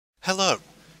Hello,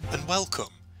 and welcome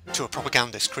to a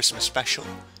Propagandist Christmas special.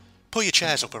 Pull your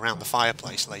chairs up around the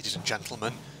fireplace, ladies and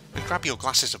gentlemen, and grab your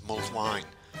glasses of mulled wine.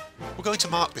 We're going to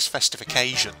mark this festive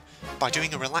occasion by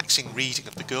doing a relaxing reading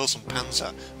of the Girls on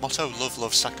Panzer motto Love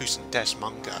Love Sakusen Desu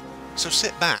manga. So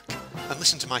sit back and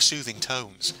listen to my soothing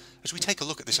tones as we take a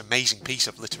look at this amazing piece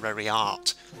of literary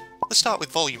art. Let's start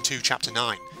with Volume 2, Chapter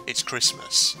 9, It's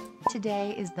Christmas.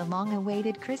 Today is the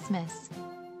long-awaited Christmas.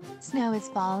 Snow is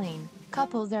falling,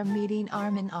 couples are meeting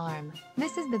arm in arm.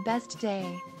 This is the best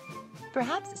day.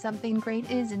 Perhaps something great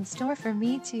is in store for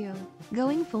me too.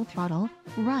 Going full throttle,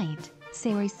 right,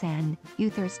 Sayori-san,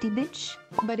 you thirsty bitch?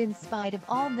 But in spite of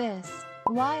all this,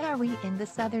 why are we in the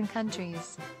southern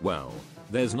countries? Well,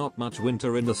 there's not much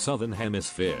winter in the southern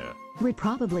hemisphere. We're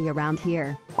probably around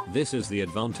here. This is the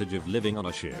advantage of living on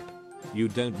a ship. You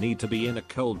don't need to be in a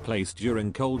cold place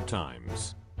during cold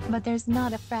times. But there's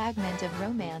not a fragment of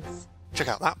romance. Check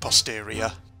out that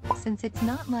posterior. Since it's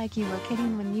not like you were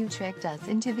kidding when you tricked us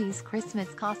into these Christmas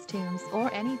costumes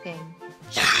or anything.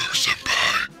 You,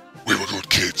 senpai. We were good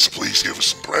kids, please give us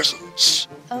some presents.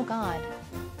 Oh god.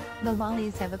 The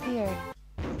lollies have appeared.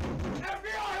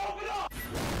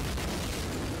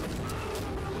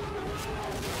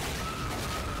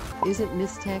 Isn't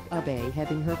Miss Tech Abe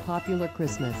having her popular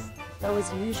Christmas? Though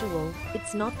as usual,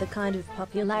 it's not the kind of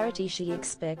popularity she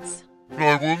expects.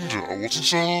 I wonder what's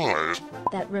inside.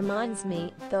 That reminds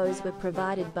me, those were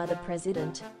provided by the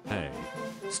president. Hey,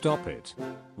 stop it.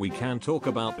 We can't talk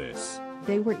about this.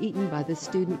 They were eaten by the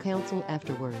student council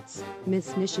afterwards.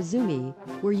 Miss Nishizumi,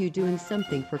 were you doing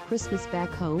something for Christmas back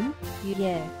home?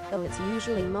 Yeah, though it's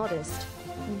usually modest.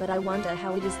 But I wonder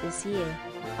how it is this year.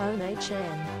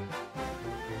 One-chan.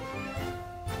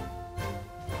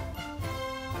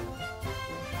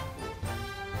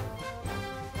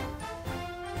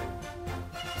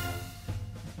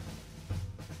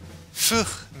 Phew,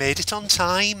 made it on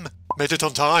time. Made it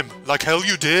on time, like hell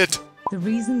you did. The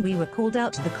reason we were called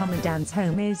out to the Commandant's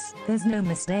home is, there's no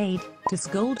mistake, to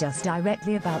scold us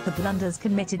directly about the blunders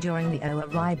committed during the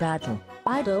Oari battle.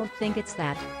 I don't think it's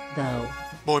that, though.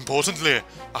 More importantly,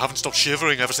 I haven't stopped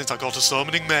shivering ever since I got a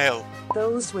summoning mail.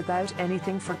 Those without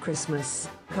anything for Christmas,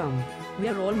 come.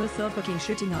 We're almost fucking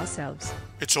shitting ourselves.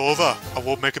 It's over. I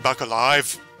won't make it back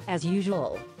alive. As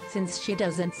usual, since she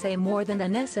doesn't say more than the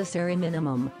necessary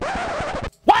minimum.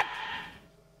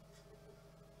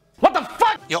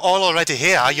 You're all already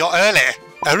here, you're early.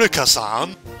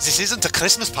 Erika-san, this isn't a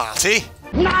Christmas party.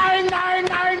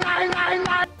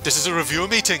 This is a review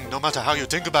meeting, no matter how you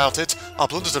think about it. Our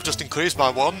blunders have just increased by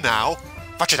one now.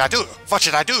 What should I do? What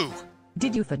should I do?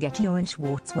 Did you forget your in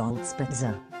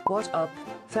Schwarzwaldspitze? What up,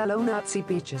 fellow Nazi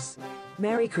beaches?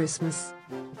 Merry Christmas.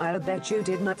 I'll bet you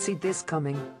did not see this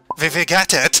coming. We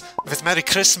get it, with Merry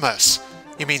Christmas.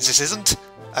 You mean this isn't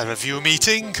a review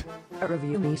meeting? A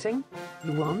review meeting?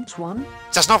 You want one?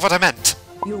 That's not what I meant.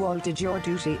 You all did your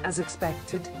duty as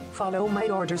expected. Follow my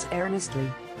orders earnestly.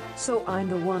 So I'm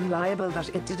the one liable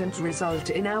that it didn't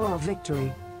result in our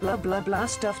victory. Blah blah blah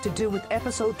stuff to do with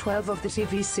episode 12 of the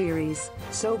TV series.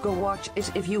 So go watch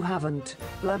it if you haven't.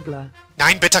 Blah blah.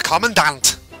 9-bitter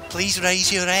Commandant! Please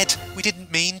raise your head. We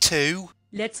didn't mean to.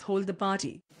 Let's hold the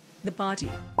party. The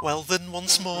party. Well then,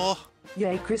 once more.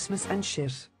 Yay Christmas and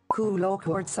shit. Cool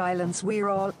awkward silence, we're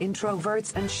all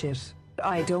introverts and shit.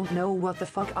 I don't know what the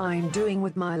fuck I'm doing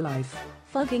with my life.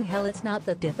 Fucking hell, it's not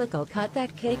that difficult. Cut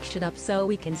that cake shit up so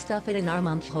we can stuff it in our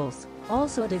munchholes.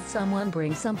 Also, did someone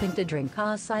bring something to drink?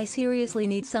 Cause I seriously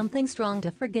need something strong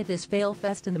to forget this fail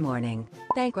fest in the morning.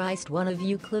 Thank Christ one of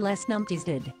you clueless numpties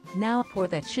did. Now pour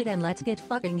that shit and let's get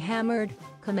fucking hammered.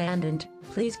 Commandant,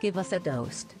 please give us a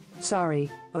toast.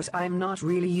 Sorry, but I'm not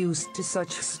really used to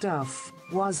such stuff.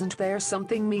 Wasn't there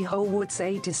something Miho would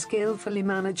say to skillfully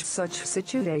manage such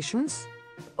situations?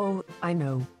 Oh, I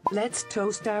know. Let's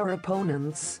toast our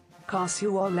opponents, cause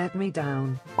you all let me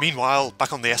down. Meanwhile,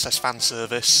 back on the SS fan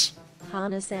service.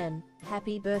 Hana-san,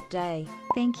 happy birthday.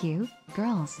 Thank you,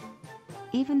 girls.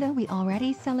 Even though we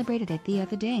already celebrated it the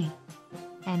other day.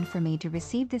 And for me to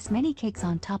receive this many cakes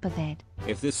on top of it.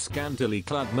 If this scantily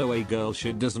clad moe girl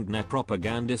shit doesn't net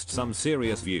propagandist some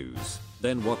serious views,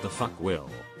 then what the fuck will?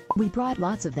 We brought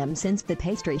lots of them since the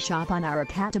pastry shop on our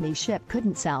academy ship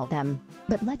couldn't sell them.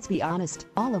 But let's be honest,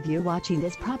 all of you watching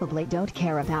this probably don't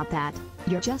care about that.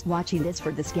 You're just watching this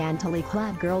for the scantily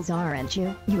clad girls, aren't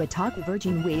you? You otaku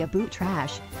virgin weeaboo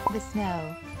trash. The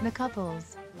snow, the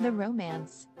couples, the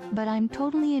romance. But I'm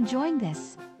totally enjoying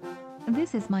this.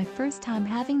 This is my first time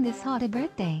having this hot a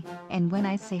birthday, and when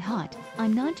I say hot,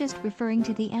 I'm not just referring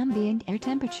to the ambient air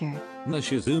temperature.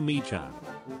 Shizumi-chan.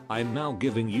 I'm now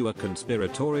giving you a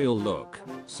conspiratorial look,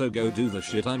 so go do the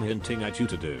shit I'm hinting at you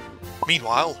to do.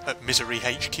 Meanwhile, at Misery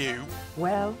HQ,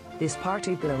 Well, this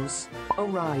party blows. Oh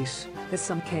right, there's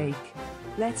some cake.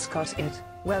 Let's cut it.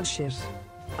 Well shit.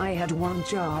 I had one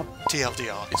job.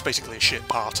 TLDR, it's basically a shit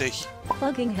party.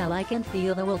 Fucking hell, I can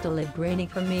feel the will to live draining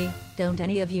from me. Don't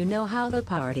any of you know how to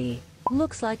party?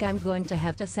 Looks like I'm going to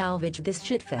have to salvage this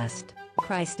shitfest.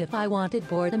 Christ, if I wanted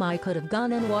boredom I could have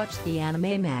gone and watched the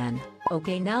Anime Man.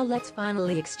 Okay, now let's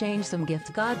finally exchange some gifts,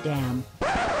 goddamn.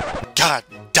 God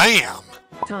damn!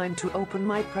 Time to open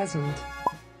my present.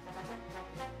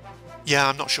 Yeah,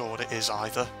 I'm not sure what it is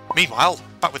either. Meanwhile,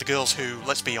 back with the girls who,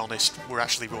 let's be honest, we're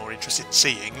actually more interested in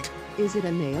seeing. Is it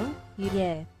a male?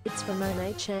 Yeah, it's for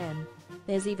Monet-chan.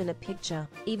 There's even a picture,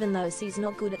 even though she's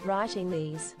not good at writing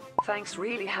these. Thanks,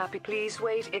 really happy. Please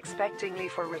wait expectingly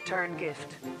for return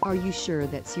gift. Are you sure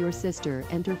that's your sister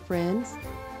and her friends?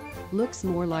 Looks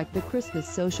more like the Christmas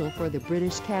social for the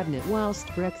British cabinet whilst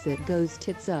Brexit goes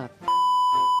tits up.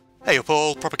 Hey up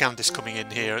all, Propagandist coming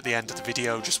in here at the end of the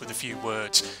video just with a few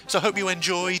words. So I hope you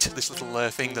enjoyed this little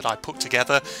thing that I put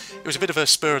together. It was a bit of a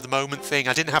spur of the moment thing.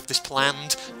 I didn't have this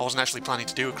planned. I wasn't actually planning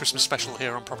to do a Christmas special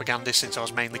here on Propagandist since I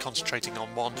was mainly concentrating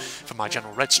on one for my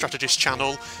General Red Strategist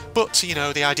channel. But, you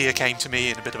know, the idea came to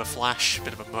me in a bit of a flash, a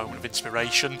bit of a moment of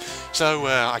inspiration. So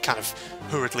I kind of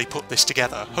hurriedly put this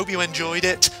together. Hope you enjoyed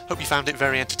it. Hope you found it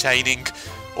very entertaining.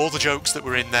 All the jokes that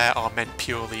were in there are meant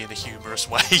purely in a humorous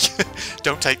way.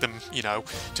 Don't take them, you know,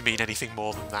 to mean anything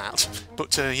more than that.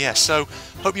 But yeah, so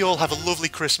hope you all have a lovely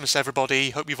Christmas,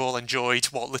 everybody. Hope you've all enjoyed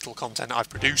what little content I've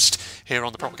produced here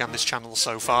on the Propagandist channel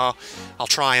so far. I'll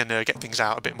try and get things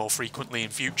out a bit more frequently in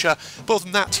future. But other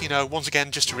than that, you know, once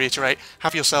again, just to reiterate,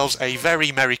 have yourselves a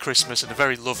very Merry Christmas and a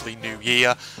very lovely New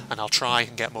Year, and I'll try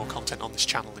and get more content on this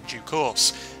channel in due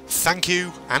course. Thank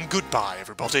you, and goodbye,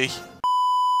 everybody.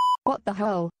 What the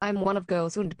hell? I'm one of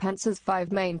Girls und Panzer's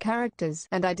 5 main characters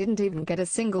and I didn't even get a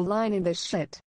single line in this shit.